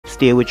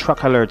stay with Track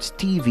Alerts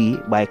TV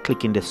by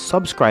clicking the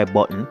subscribe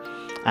button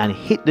and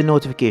hit the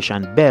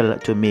notification bell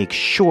to make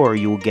sure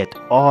you get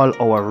all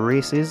our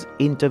races,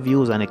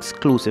 interviews, and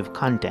exclusive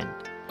content.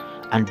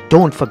 And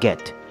don't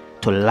forget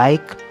to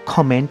like,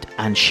 comment,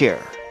 and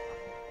share.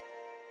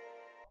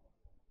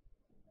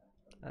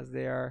 As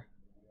they are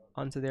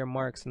onto their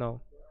marks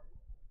now.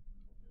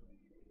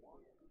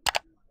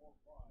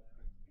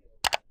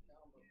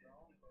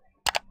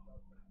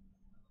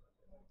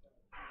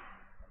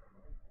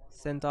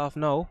 Sent off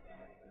now.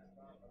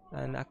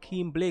 And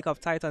Akeem Blake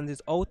of Titans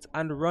is out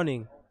and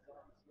running.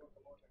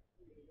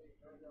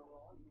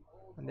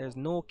 And there's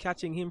no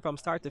catching him from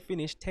start to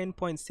finish.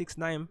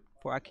 10.69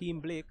 for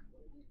Akeem Blake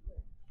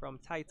from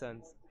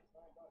Titans.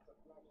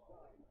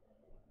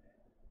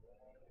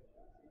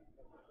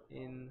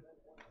 In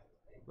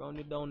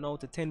rounded down now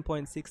to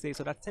 10.68.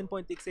 So that's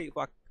 10.68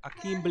 for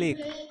Akeem Blake.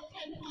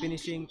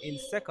 Finishing in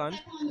second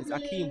is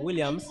Akeem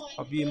Williams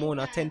of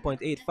Mona,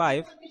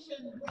 10.85.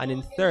 And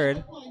in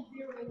third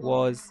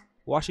was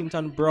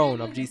Washington Brown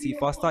of GC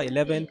Foster,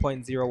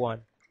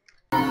 11.01.